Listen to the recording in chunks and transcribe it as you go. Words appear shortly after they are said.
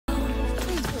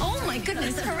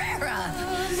goodness, Herrera.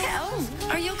 Oh,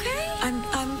 are you okay?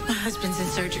 My husband's in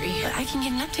surgery. I can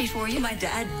get an update for you. My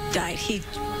dad died. He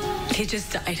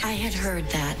just died. I had heard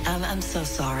that. I'm so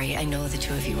sorry. I know the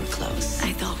two of you were close.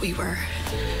 I thought we were.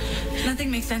 Nothing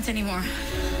makes sense anymore.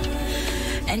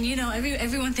 And you know,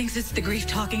 everyone thinks it's the grief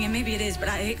talking, and maybe it is, but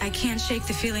I can't shake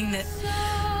the feeling that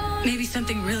maybe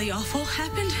something really awful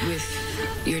happened. With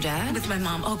your dad? With my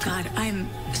mom. Oh, God, I'm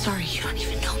sorry. You don't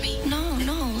even know me.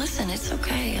 No, listen, it's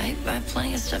okay. I have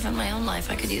plenty of stuff in my own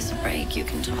life. I could use a break. You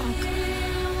can talk.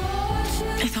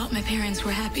 I thought my parents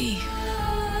were happy.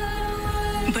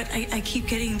 But I keep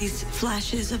getting these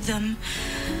flashes of them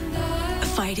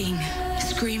fighting,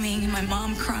 screaming, and my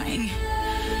mom crying.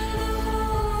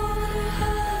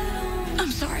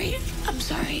 I'm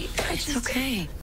sorry. It's okay.